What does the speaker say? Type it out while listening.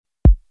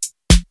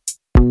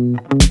Hey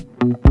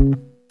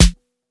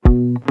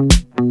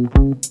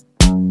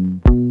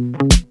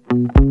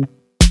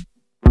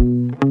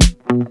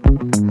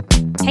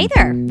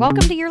there, welcome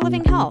to Your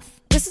Living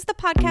Health. This is the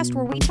podcast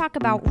where we talk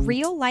about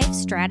real-life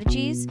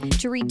strategies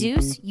to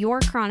reduce your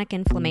chronic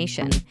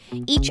inflammation.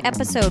 Each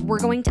episode, we're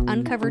going to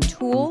uncover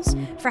tools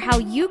for how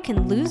you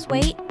can lose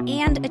weight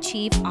and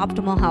achieve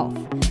optimal health.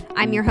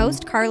 I'm your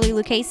host, Carly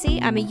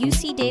Lucchese. I'm a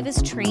UC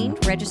Davis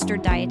trained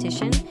registered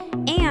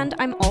dietitian, and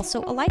I'm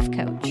also a life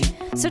coach.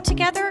 So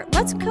together,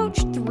 let's coach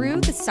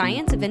through the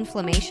science of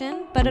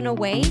inflammation, but in a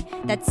way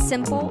that's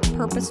simple,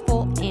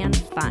 purposeful, and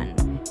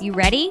fun. You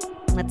ready?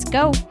 Let's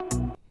go.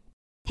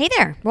 Hey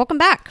there, welcome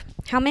back.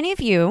 How many of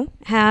you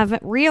have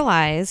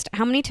realized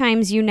how many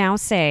times you now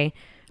say,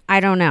 I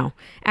don't know,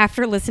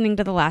 after listening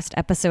to the last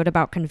episode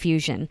about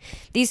confusion?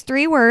 These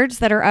three words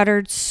that are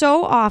uttered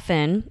so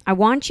often, I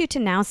want you to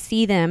now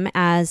see them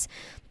as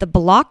the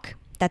block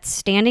that's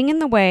standing in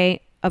the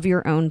way of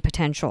your own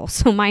potential.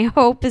 So my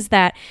hope is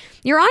that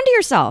you're onto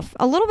yourself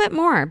a little bit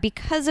more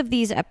because of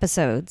these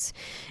episodes.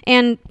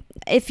 And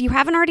if you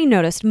haven't already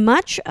noticed,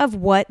 much of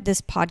what this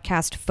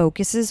podcast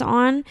focuses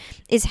on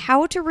is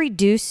how to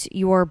reduce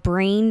your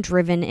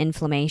brain-driven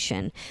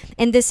inflammation.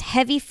 And this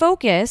heavy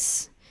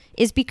focus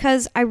is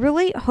because I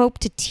really hope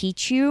to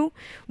teach you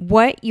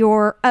what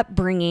your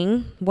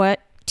upbringing,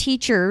 what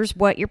teachers,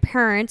 what your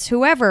parents,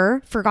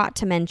 whoever forgot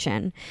to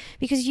mention.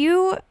 Because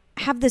you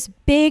have this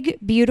big,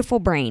 beautiful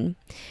brain,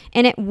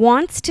 and it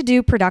wants to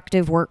do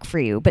productive work for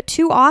you. But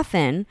too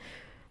often,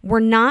 we're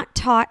not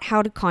taught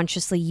how to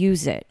consciously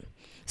use it.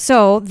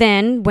 So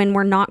then when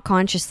we're not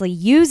consciously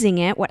using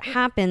it, what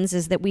happens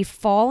is that we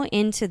fall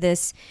into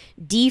this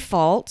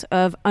default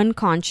of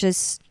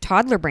unconscious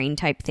toddler brain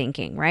type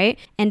thinking, right?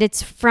 And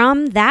it's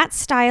from that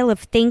style of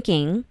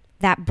thinking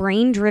that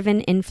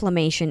brain-driven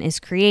inflammation is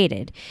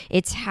created.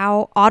 It's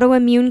how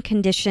autoimmune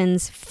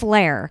conditions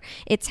flare.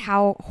 It's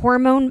how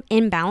hormone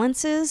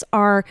imbalances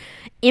are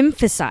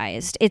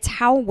emphasized. It's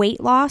how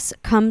weight loss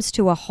comes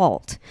to a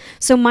halt.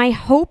 So my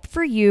hope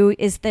for you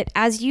is that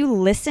as you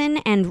listen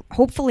and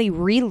hopefully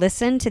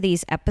re-listen to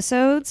these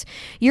episodes,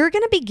 you're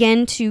going to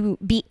begin to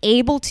be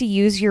able to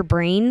use your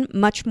brain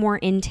much more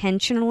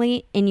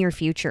intentionally in your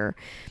future.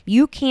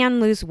 You can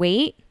lose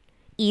weight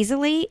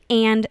easily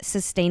and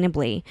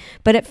sustainably,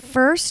 but it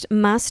first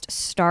must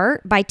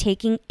start by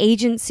taking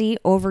agency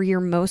over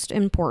your most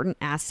important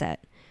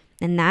asset,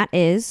 and that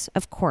is,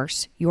 of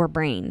course, your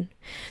brain.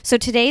 So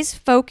today's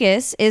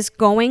focus is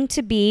going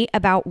to be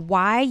about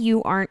why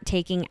you aren't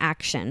taking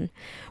action.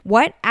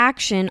 What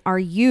action are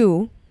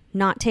you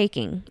not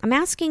taking? I'm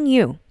asking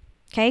you,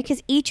 okay,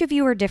 because each of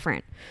you are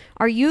different.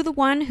 Are you the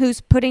one who's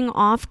putting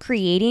off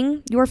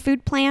creating your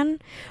food plan?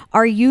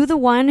 Are you the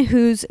one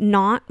who's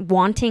not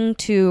wanting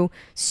to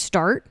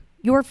start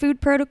your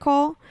food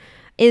protocol?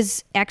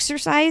 Is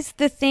exercise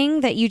the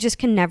thing that you just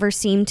can never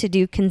seem to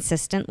do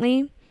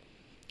consistently?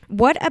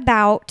 What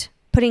about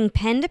putting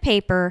pen to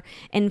paper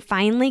and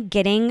finally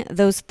getting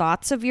those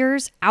thoughts of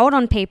yours out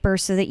on paper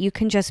so that you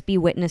can just be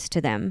witness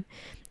to them?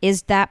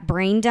 Is that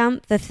brain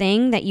dump the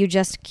thing that you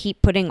just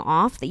keep putting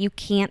off, that you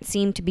can't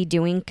seem to be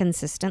doing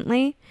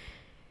consistently?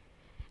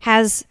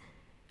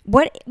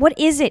 What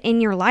is it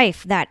in your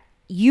life that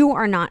you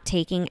are not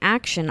taking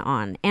action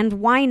on, and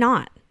why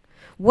not?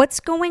 What's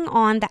going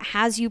on that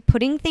has you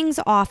putting things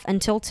off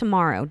until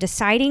tomorrow,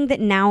 deciding that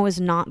now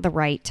is not the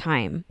right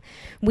time?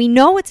 We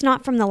know it's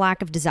not from the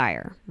lack of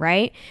desire,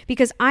 right?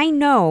 Because I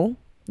know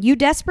you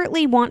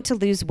desperately want to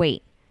lose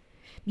weight.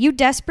 You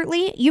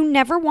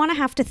never want to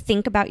have to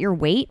think about your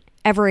weight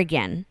ever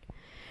again.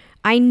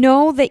 I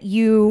know that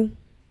you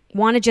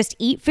want to just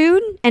eat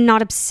food and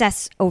not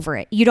obsess over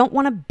it. You don't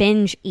want to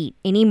binge eat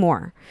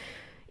anymore.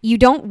 You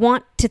don't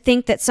want to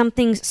think that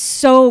something's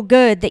so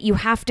good that you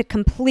have to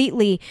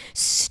completely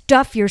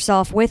stuff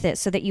yourself with it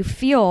so that you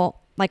feel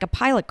like a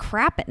pile of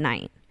crap at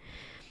night.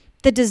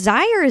 The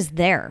desire is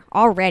there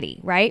already,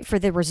 right, for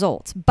the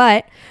results.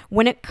 But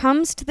when it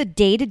comes to the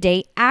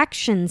day-to-day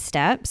action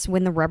steps,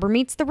 when the rubber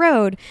meets the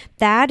road,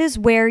 that is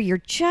where you're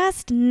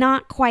just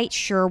not quite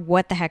sure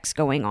what the heck's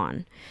going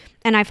on.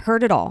 And I've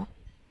heard it all.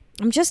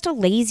 I'm just a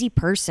lazy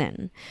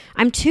person.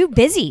 I'm too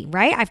busy,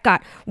 right? I've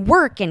got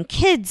work and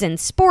kids and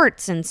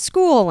sports and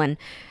school, and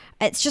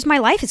it's just my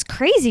life is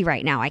crazy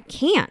right now. I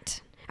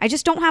can't. I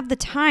just don't have the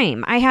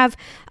time. I have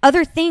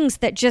other things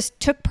that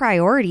just took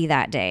priority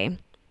that day.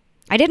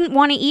 I didn't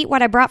want to eat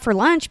what I brought for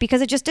lunch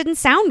because it just didn't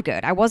sound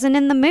good. I wasn't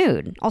in the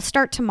mood. I'll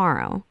start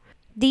tomorrow.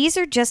 These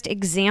are just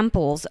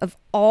examples of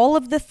all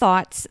of the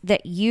thoughts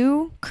that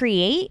you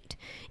create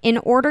in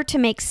order to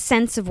make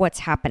sense of what's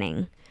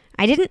happening.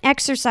 I didn't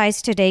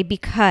exercise today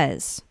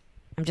because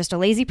I'm just a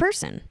lazy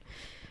person.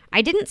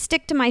 I didn't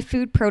stick to my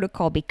food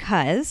protocol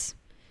because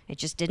it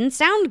just didn't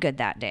sound good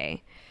that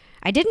day.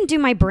 I didn't do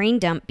my brain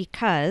dump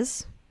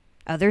because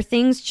other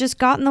things just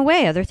got in the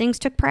way. Other things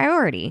took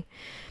priority.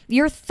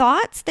 Your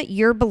thoughts that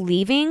you're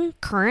believing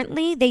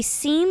currently, they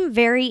seem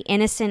very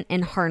innocent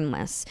and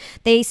harmless.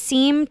 They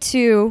seem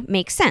to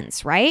make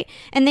sense, right?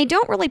 And they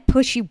don't really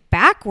push you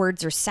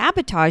backwards or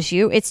sabotage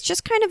you. It's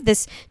just kind of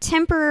this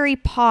temporary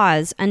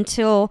pause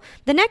until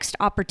the next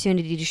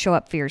opportunity to show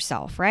up for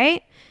yourself,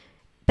 right?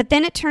 But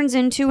then it turns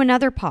into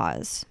another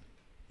pause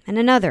and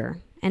another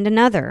and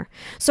another.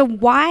 So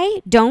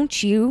why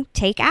don't you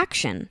take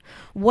action?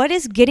 What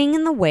is getting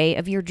in the way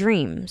of your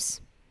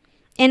dreams?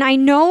 And I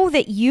know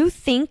that you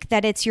think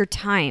that it's your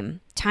time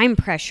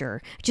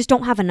pressure. I just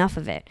don't have enough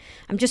of it.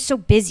 I'm just so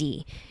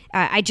busy.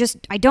 I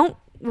don't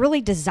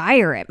really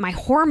desire it. My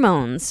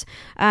hormones,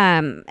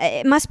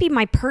 it must be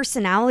my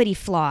personality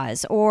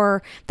flaws,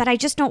 or that I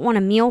just don't want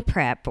to meal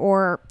prep,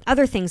 or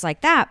other things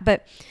like that.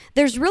 But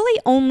there's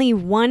really only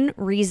one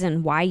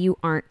reason why you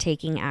aren't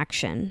taking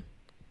action.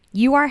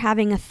 You are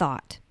having a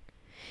thought.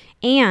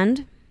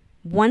 And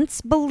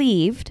once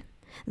believed,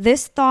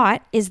 this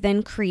thought is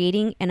then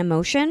creating an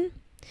emotion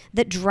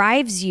that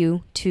drives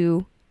you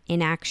to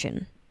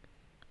inaction.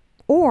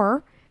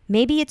 Or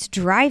maybe it's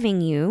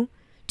driving you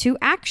to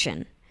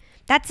action.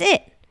 That's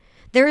it.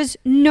 There is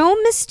no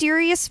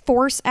mysterious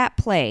force at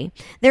play.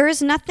 There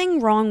is nothing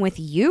wrong with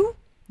you.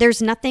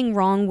 There's nothing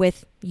wrong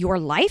with your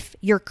life,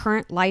 your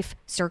current life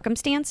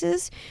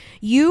circumstances.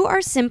 You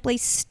are simply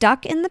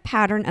stuck in the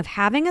pattern of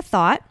having a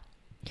thought,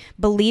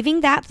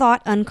 believing that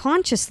thought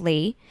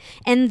unconsciously,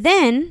 and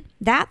then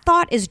that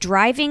thought is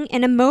driving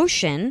an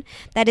emotion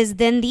that is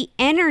then the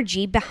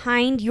energy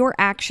behind your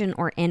action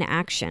or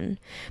inaction.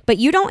 But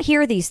you don't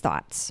hear these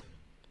thoughts.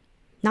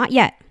 Not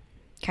yet,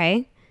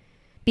 okay?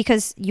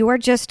 Because you are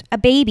just a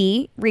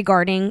baby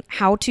regarding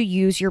how to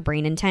use your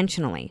brain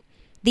intentionally.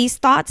 These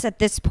thoughts at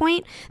this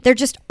point, they're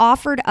just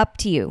offered up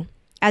to you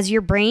as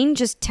your brain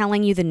just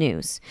telling you the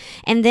news.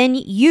 And then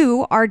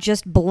you are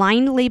just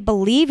blindly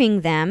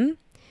believing them.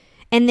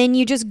 And then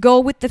you just go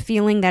with the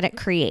feeling that it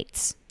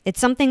creates. It's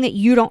something that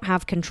you don't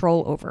have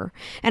control over.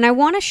 And I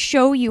want to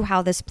show you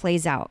how this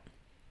plays out.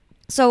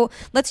 So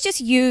let's just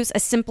use a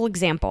simple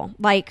example,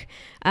 like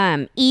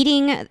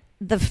eating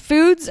the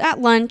foods at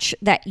lunch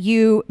that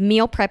you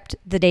meal prepped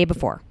the day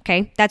before,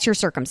 okay? That's your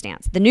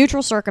circumstance. The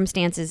neutral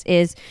circumstances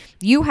is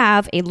you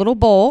have a little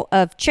bowl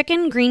of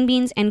chicken, green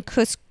beans, and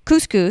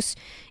couscous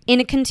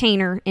in a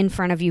container in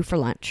front of you for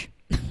lunch.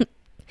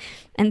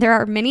 And there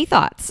are many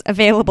thoughts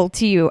available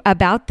to you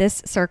about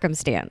this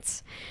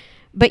circumstance.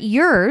 But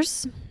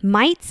yours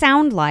might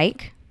sound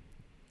like,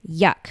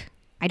 yuck,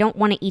 I don't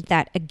want to eat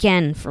that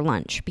again for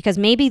lunch, because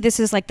maybe this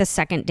is like the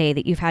second day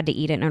that you've had to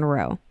eat it in a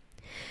row.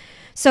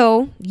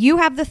 So you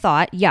have the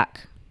thought, yuck,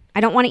 I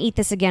don't want to eat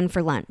this again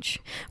for lunch,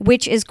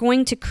 which is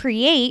going to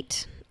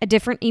create a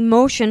different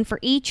emotion for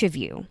each of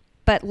you.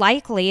 But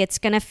likely it's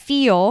going to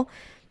feel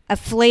a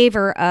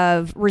flavor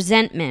of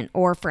resentment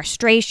or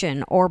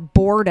frustration or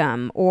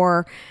boredom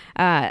or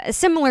a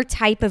similar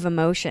type of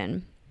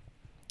emotion.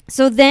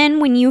 So then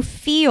when you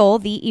feel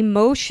the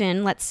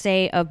emotion, let's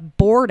say, of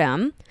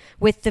boredom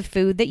with the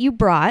food that you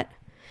brought,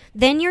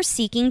 then you're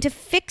seeking to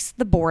fix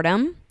the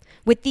boredom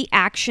with the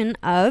action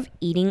of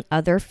eating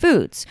other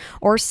foods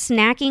or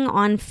snacking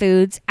on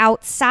foods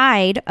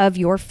outside of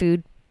your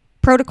food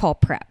protocol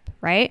prep,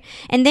 right?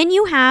 And then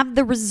you have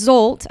the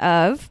result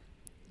of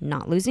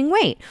not losing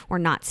weight or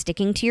not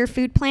sticking to your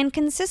food plan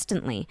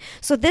consistently.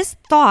 So this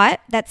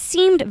thought that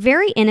seemed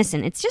very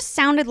innocent, it just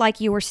sounded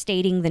like you were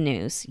stating the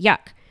news.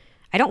 Yuck,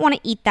 I don't want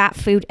to eat that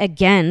food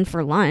again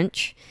for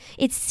lunch.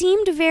 It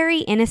seemed very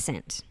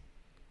innocent.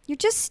 You're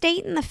just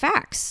stating the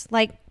facts.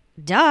 Like,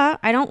 duh,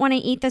 I don't want to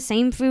eat the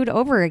same food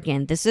over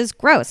again. This is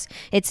gross.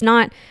 It's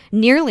not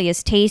nearly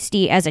as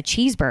tasty as a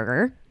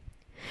cheeseburger.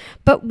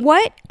 But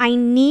what I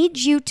need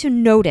you to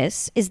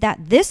notice is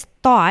that this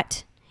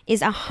thought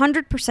is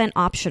 100%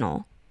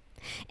 optional.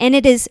 And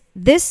it is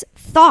this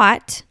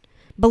thought,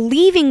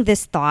 believing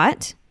this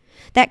thought,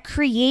 that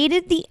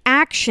created the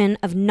action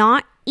of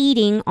not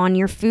eating on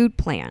your food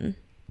plan.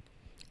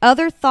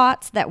 Other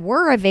thoughts that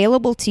were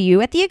available to you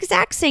at the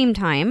exact same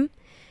time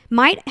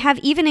might have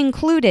even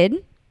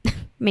included,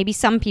 maybe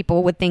some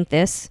people would think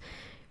this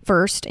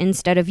first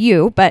instead of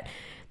you, but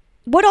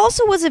what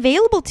also was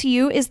available to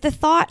you is the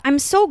thought, I'm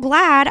so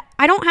glad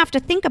I don't have to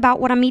think about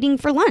what I'm eating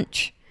for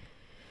lunch.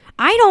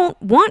 I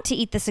don't want to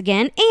eat this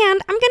again,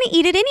 and I'm going to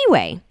eat it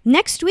anyway.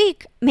 Next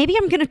week, maybe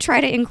I'm going to try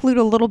to include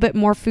a little bit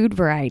more food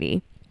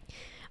variety.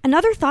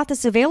 Another thought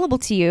that's available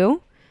to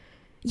you,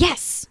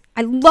 yes,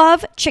 I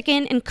love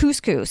chicken and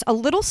couscous, a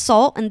little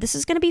salt, and this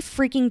is going to be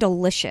freaking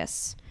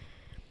delicious.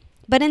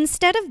 But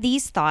instead of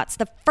these thoughts,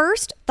 the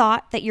first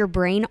thought that your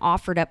brain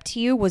offered up to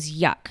you was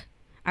yuck.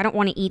 I don't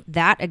want to eat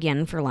that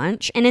again for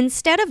lunch. And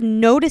instead of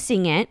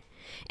noticing it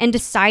and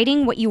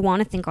deciding what you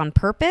want to think on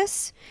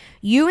purpose,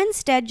 you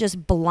instead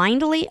just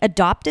blindly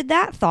adopted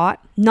that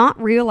thought, not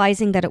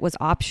realizing that it was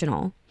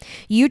optional.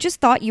 You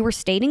just thought you were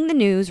stating the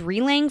news,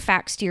 relaying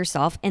facts to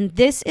yourself, and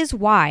this is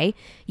why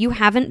you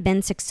haven't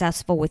been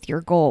successful with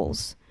your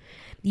goals.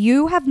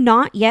 You have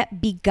not yet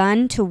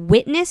begun to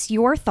witness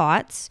your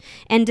thoughts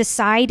and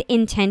decide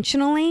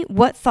intentionally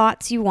what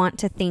thoughts you want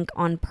to think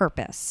on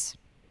purpose.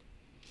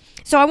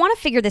 So I want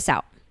to figure this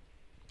out.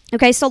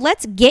 Okay, so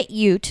let's get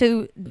you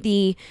to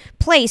the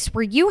place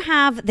where you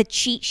have the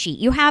cheat sheet.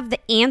 You have the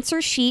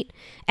answer sheet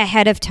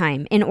ahead of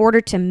time in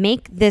order to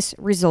make this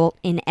result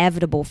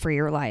inevitable for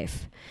your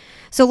life.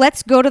 So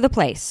let's go to the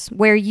place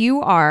where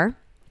you are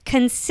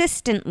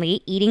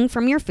consistently eating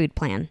from your food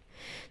plan.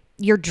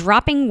 You're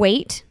dropping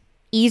weight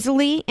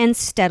easily and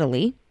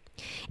steadily,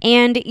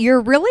 and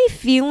you're really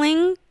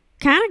feeling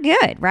kind of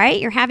good, right?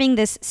 You're having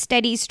this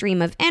steady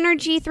stream of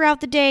energy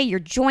throughout the day. Your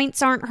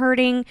joints aren't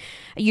hurting.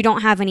 You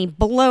don't have any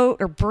bloat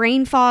or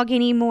brain fog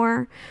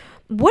anymore.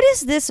 What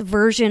is this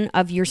version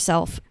of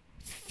yourself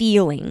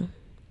feeling?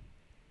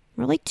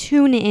 Really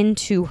tune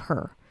into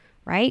her,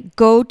 right?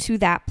 Go to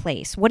that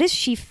place. What is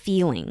she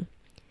feeling?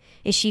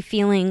 Is she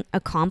feeling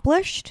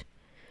accomplished,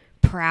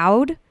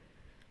 proud,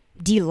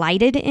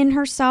 delighted in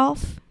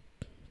herself,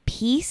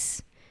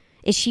 peace?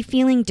 Is she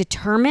feeling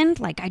determined,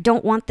 like, I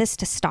don't want this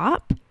to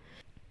stop?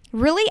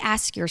 Really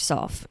ask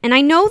yourself, and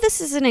I know this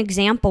is an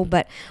example,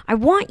 but I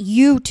want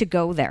you to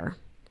go there.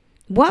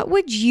 What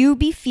would you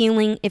be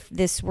feeling if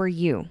this were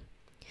you?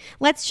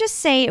 Let's just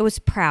say it was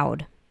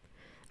proud.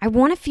 I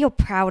want to feel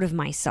proud of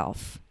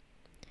myself.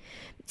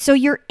 So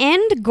your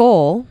end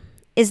goal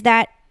is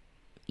that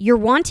you're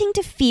wanting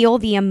to feel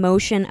the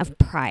emotion of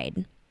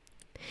pride.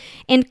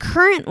 And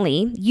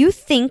currently, you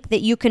think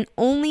that you can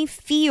only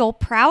feel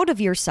proud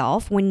of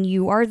yourself when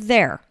you are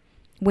there.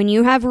 When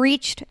you have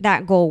reached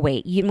that goal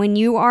weight, when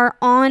you are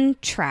on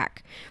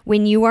track,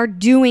 when you are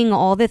doing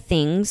all the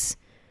things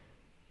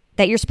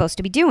that you're supposed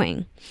to be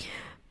doing.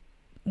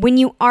 When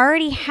you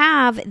already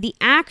have the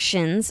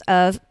actions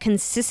of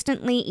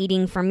consistently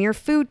eating from your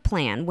food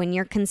plan, when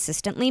you're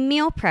consistently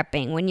meal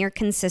prepping, when you're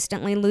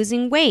consistently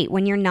losing weight,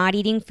 when you're not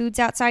eating foods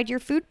outside your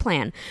food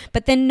plan.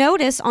 But then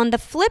notice on the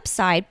flip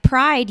side,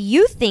 pride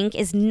you think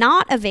is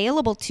not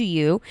available to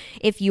you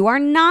if you are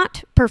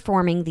not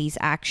performing these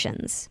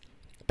actions.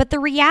 But the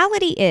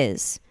reality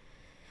is,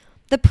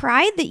 the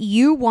pride that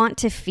you want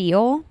to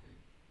feel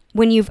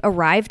when you've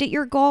arrived at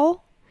your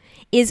goal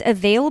is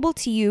available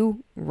to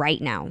you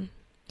right now.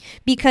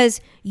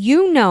 Because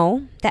you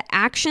know that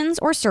actions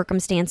or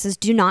circumstances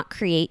do not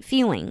create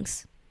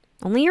feelings.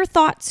 Only your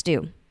thoughts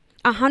do.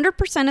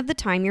 100% of the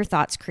time, your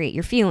thoughts create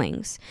your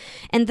feelings.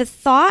 And the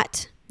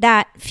thought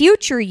that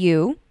future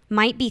you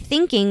might be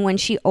thinking when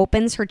she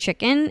opens her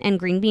chicken and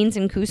green beans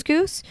and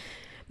couscous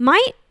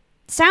might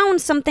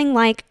sound something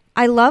like,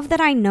 I love that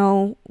I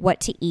know what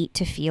to eat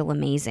to feel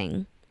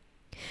amazing,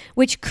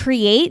 which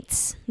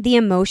creates the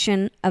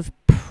emotion of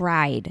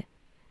pride.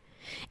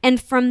 And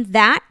from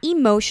that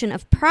emotion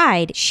of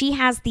pride, she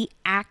has the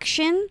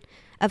action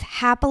of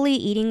happily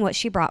eating what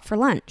she brought for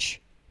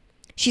lunch.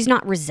 She's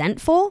not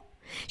resentful.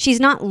 She's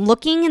not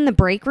looking in the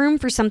break room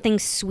for something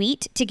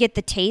sweet to get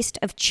the taste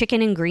of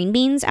chicken and green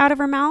beans out of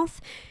her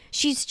mouth.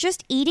 She's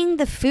just eating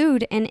the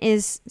food and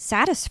is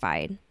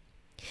satisfied.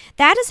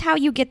 That is how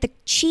you get the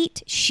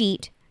cheat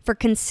sheet for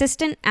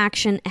consistent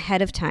action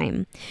ahead of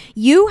time.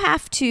 You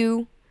have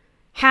to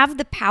have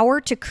the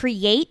power to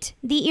create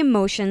the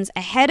emotions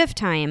ahead of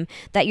time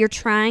that you're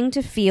trying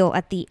to feel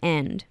at the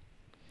end.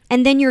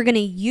 And then you're going to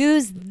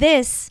use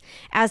this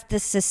as the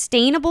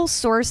sustainable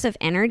source of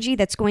energy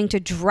that's going to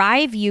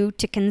drive you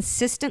to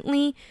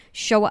consistently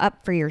show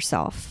up for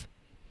yourself.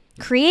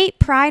 Create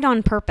pride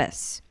on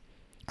purpose.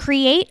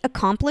 Create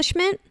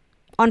accomplishment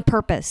on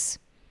purpose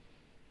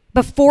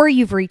before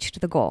you've reached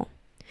the goal.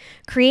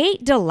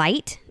 Create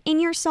delight in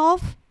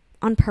yourself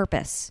on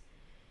purpose.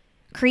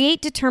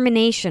 Create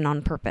determination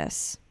on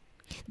purpose.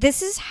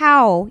 This is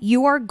how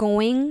you are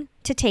going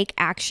to take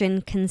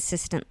action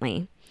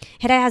consistently.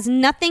 It has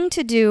nothing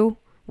to do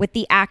with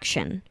the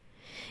action.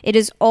 It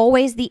is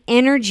always the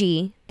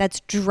energy that's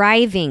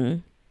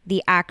driving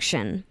the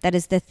action that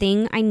is the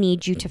thing I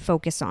need you to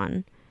focus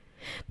on.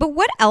 But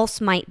what else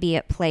might be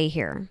at play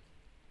here?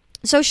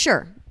 So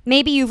sure,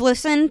 maybe you've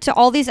listened to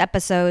all these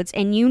episodes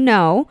and you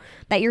know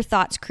that your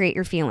thoughts create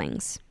your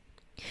feelings.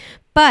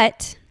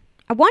 But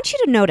I want you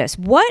to notice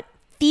what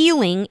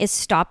feeling is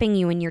stopping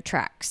you in your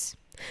tracks.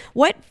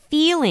 What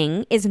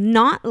feeling is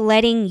not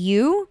letting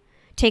you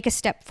take a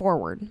step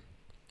forward?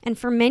 And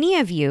for many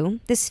of you,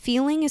 this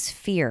feeling is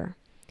fear.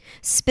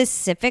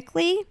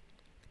 Specifically,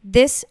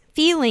 this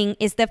feeling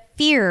is the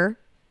fear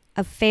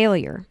of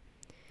failure.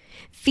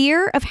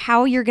 Fear of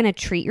how you're going to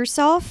treat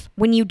yourself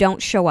when you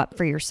don't show up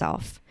for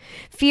yourself.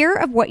 Fear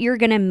of what you're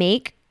going to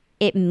make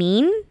it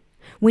mean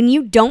when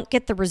you don't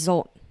get the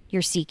result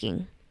you're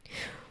seeking.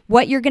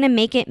 What you're going to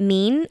make it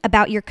mean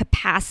about your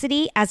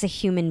capacity as a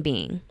human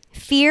being.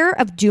 Fear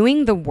of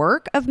doing the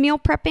work of meal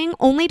prepping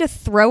only to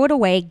throw it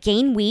away,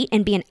 gain weight,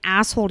 and be an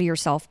asshole to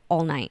yourself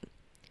all night.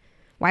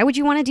 Why would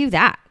you want to do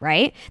that,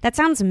 right? That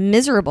sounds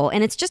miserable.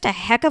 And it's just a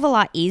heck of a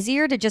lot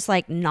easier to just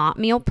like not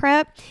meal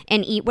prep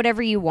and eat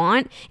whatever you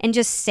want and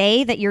just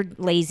say that you're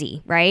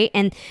lazy, right?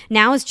 And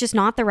now is just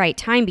not the right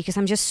time because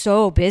I'm just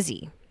so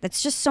busy.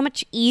 That's just so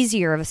much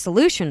easier of a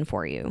solution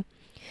for you.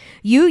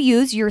 You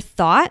use your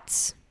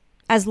thoughts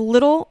as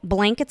little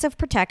blankets of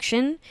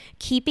protection,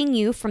 keeping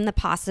you from the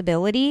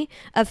possibility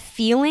of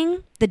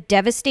feeling the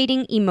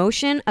devastating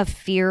emotion of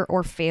fear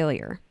or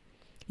failure.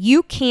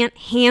 You can't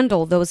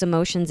handle those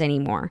emotions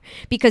anymore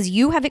because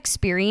you have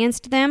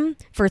experienced them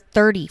for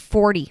 30,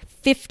 40,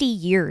 50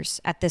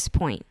 years at this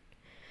point.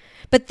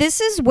 But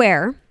this is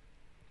where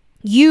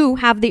you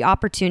have the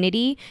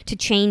opportunity to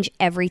change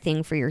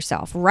everything for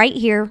yourself right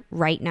here,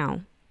 right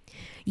now.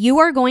 You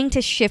are going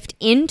to shift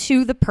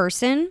into the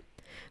person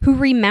who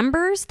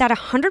remembers that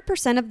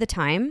 100% of the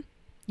time,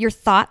 your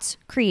thoughts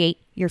create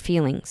your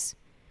feelings.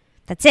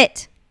 That's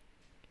it.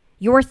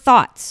 Your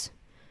thoughts,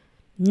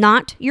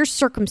 not your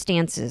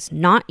circumstances,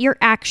 not your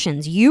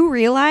actions. You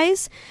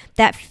realize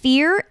that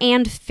fear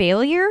and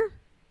failure,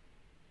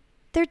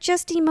 they're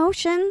just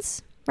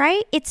emotions,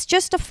 right? It's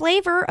just a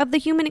flavor of the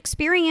human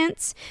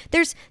experience.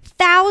 There's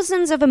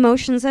thousands of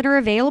emotions that are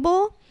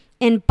available,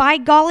 and by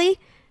golly,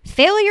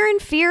 failure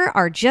and fear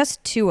are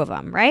just two of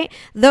them, right?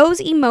 Those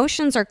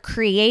emotions are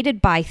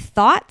created by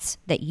thoughts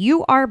that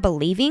you are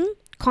believing,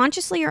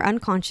 consciously or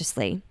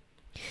unconsciously.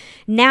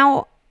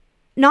 Now,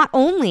 not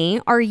only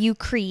are you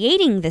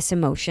creating this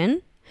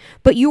emotion,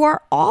 but you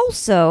are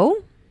also,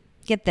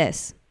 get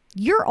this,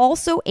 you're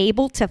also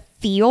able to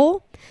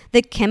feel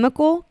the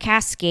chemical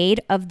cascade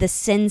of the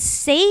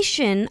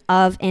sensation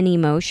of an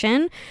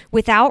emotion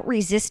without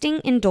resisting,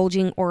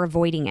 indulging, or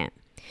avoiding it.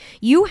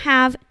 You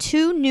have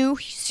two new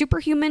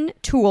superhuman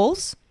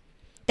tools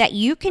that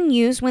you can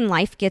use when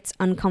life gets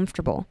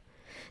uncomfortable.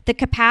 The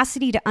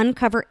capacity to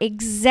uncover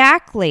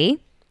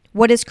exactly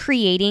what is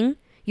creating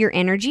your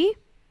energy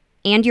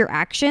and your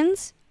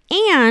actions,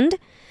 and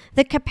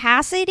the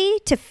capacity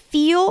to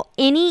feel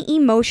any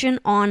emotion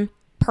on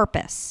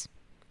purpose.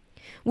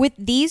 With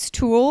these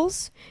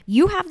tools,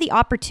 you have the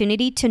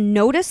opportunity to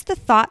notice the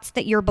thoughts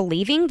that you're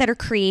believing that are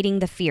creating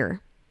the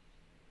fear.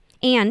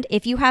 And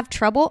if you have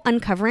trouble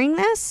uncovering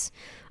this,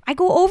 I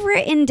go over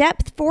it in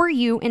depth for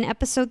you in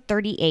episode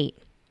 38.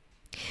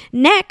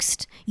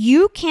 Next,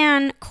 you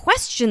can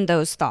question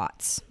those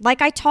thoughts,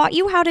 like I taught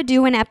you how to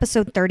do in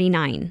episode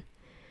 39.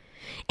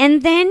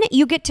 And then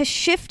you get to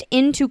shift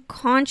into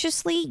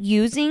consciously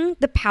using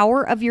the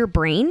power of your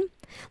brain,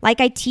 like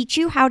I teach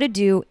you how to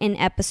do in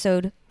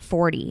episode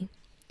 40.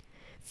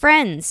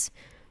 Friends,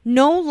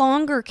 no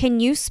longer can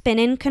you spin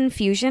in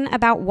confusion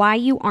about why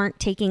you aren't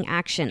taking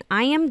action.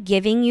 I am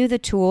giving you the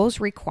tools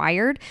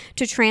required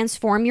to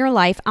transform your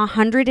life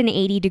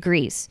 180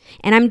 degrees.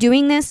 And I'm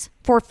doing this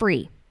for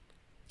free.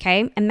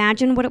 Okay?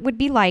 Imagine what it would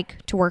be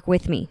like to work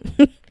with me.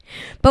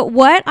 But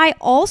what I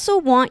also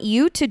want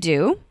you to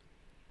do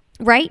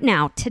right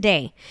now,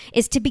 today,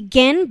 is to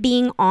begin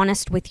being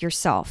honest with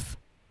yourself.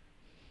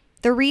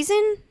 The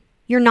reason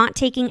you're not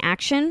taking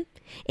action,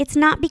 it's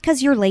not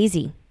because you're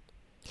lazy.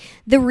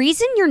 The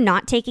reason you're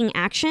not taking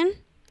action,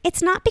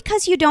 it's not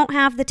because you don't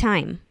have the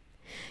time.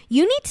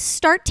 You need to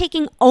start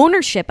taking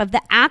ownership of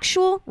the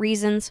actual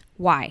reasons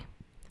why.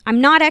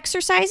 I'm not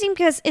exercising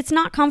because it's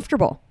not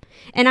comfortable,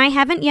 and I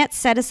haven't yet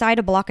set aside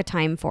a block of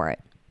time for it.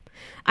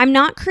 I'm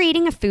not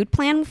creating a food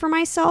plan for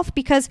myself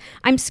because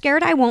I'm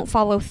scared I won't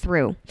follow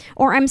through,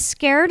 or I'm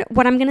scared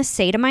what I'm going to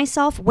say to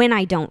myself when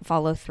I don't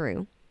follow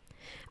through.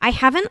 I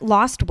haven't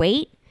lost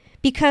weight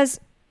because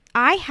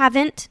I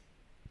haven't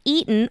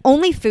eaten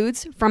only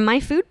foods from my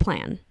food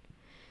plan.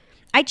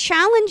 I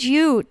challenge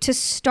you to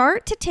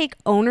start to take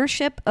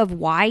ownership of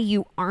why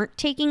you aren't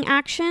taking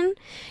action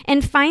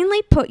and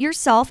finally put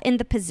yourself in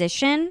the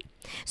position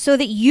so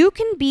that you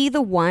can be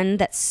the one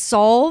that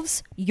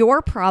solves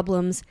your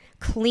problems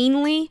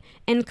cleanly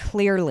and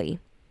clearly.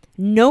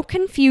 No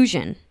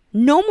confusion.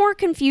 No more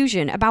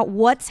confusion about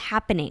what's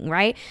happening,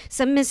 right?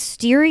 Some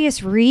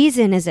mysterious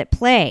reason is at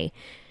play.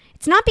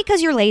 It's not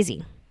because you're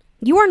lazy.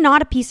 You are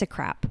not a piece of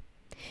crap.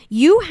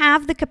 You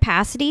have the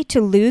capacity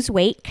to lose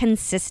weight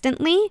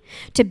consistently,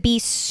 to be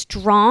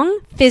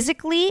strong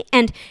physically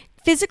and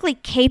physically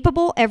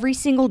capable every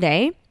single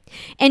day.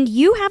 And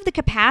you have the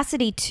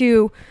capacity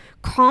to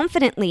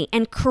confidently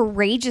and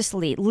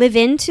courageously live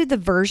into the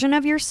version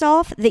of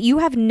yourself that you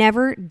have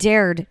never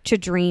dared to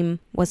dream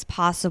was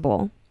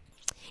possible.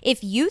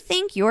 If you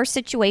think your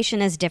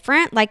situation is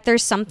different, like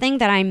there's something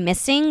that I'm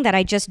missing that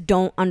I just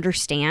don't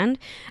understand,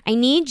 I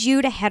need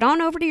you to head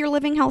on over to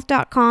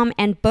yourlivinghealth.com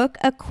and book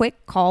a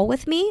quick call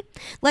with me.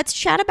 Let's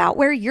chat about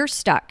where you're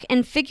stuck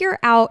and figure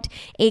out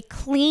a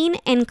clean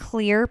and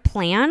clear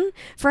plan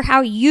for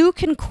how you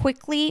can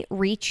quickly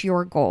reach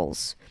your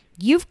goals.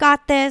 You've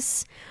got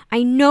this.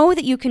 I know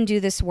that you can do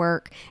this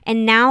work,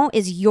 and now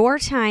is your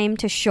time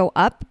to show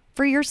up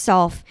for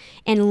yourself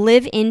and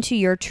live into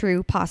your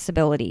true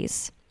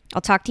possibilities. I'll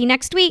talk to you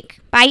next week.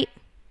 Bye.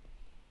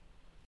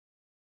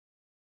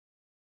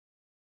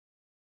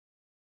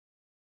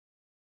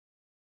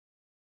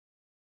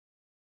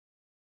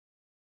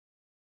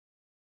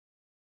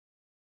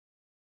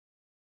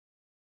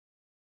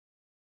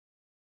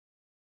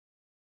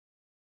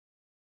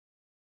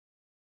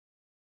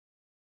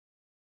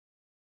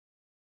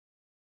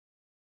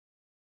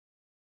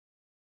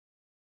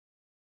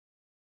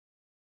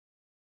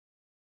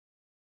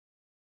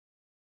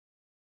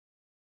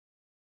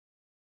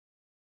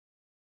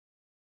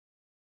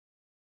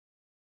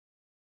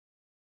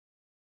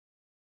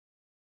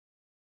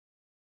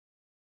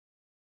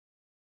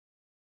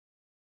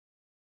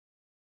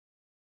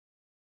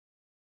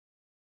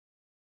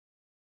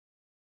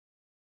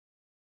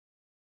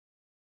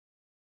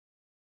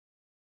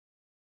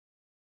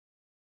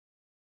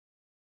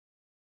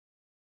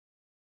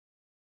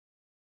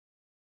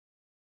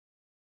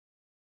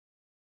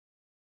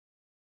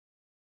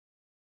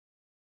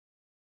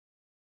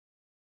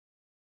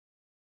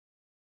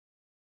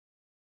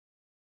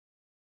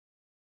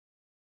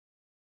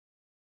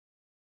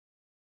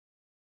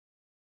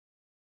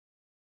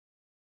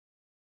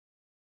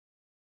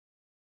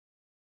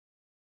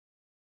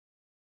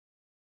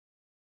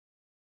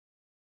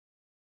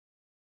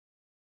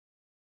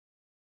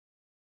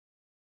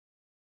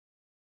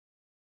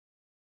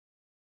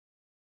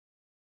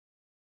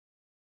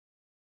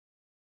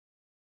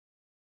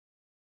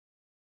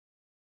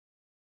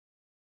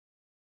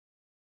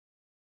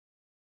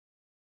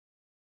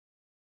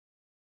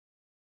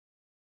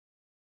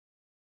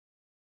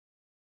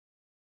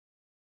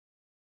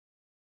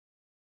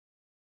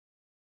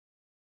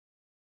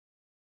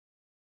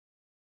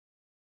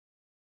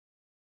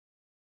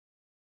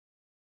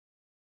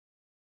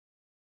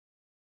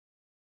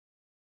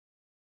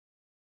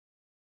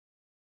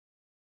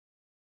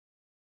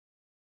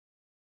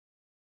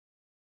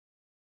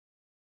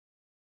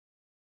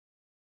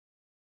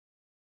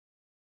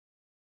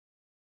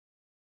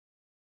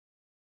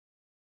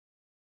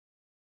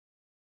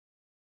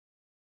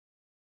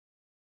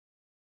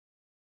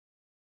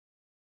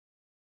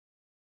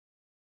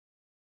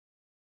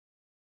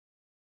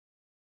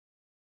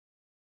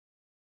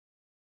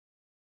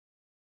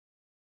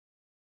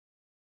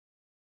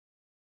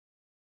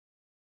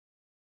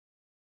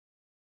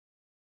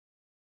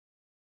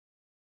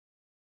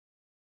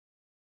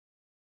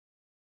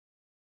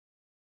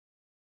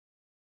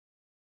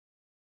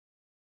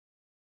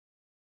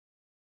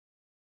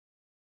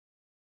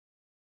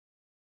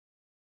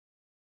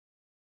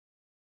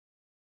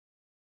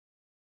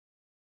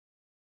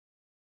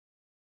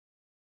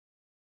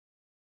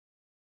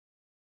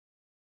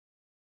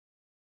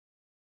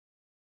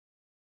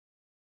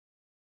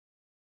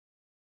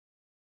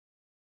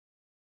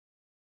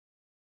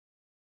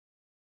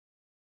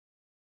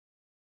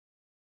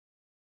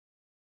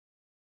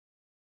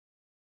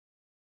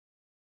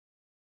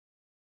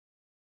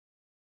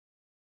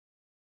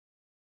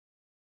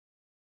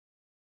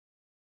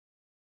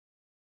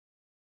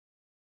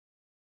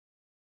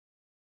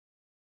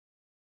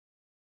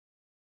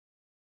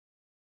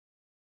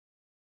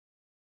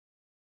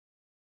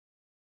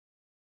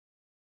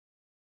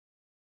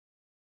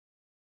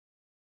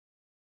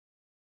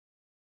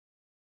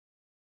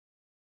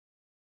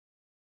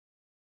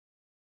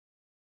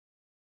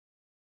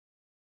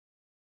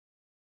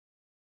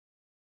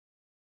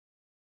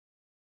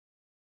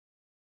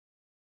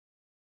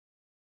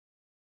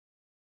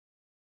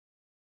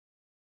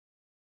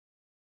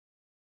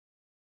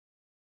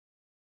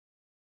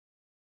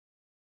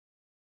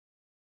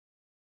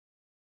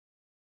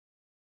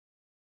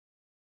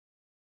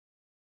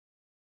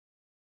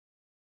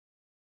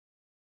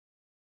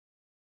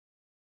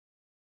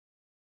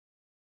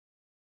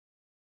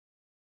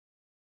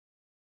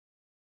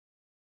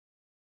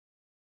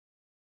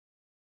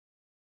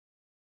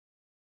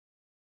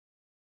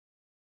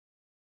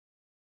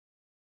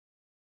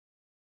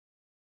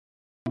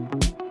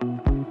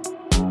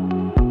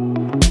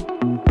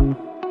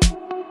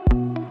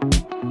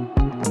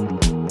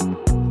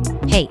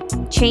 Hey,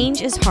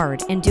 change is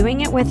hard, and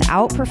doing it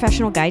without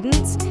professional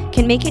guidance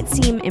can make it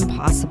seem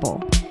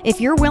impossible. If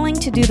you're willing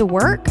to do the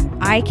work,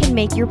 I can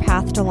make your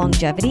path to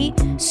longevity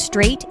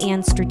straight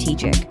and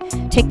strategic.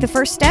 Take the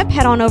first step,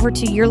 head on over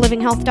to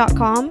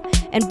yourlivinghealth.com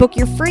and book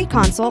your free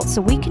consult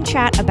so we can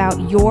chat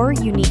about your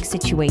unique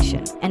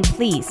situation. And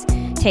please,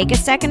 take a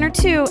second or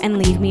two and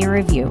leave me a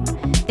review.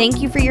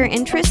 Thank you for your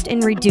interest in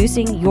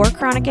reducing your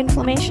chronic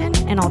inflammation,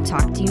 and I'll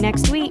talk to you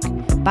next week.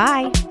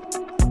 Bye.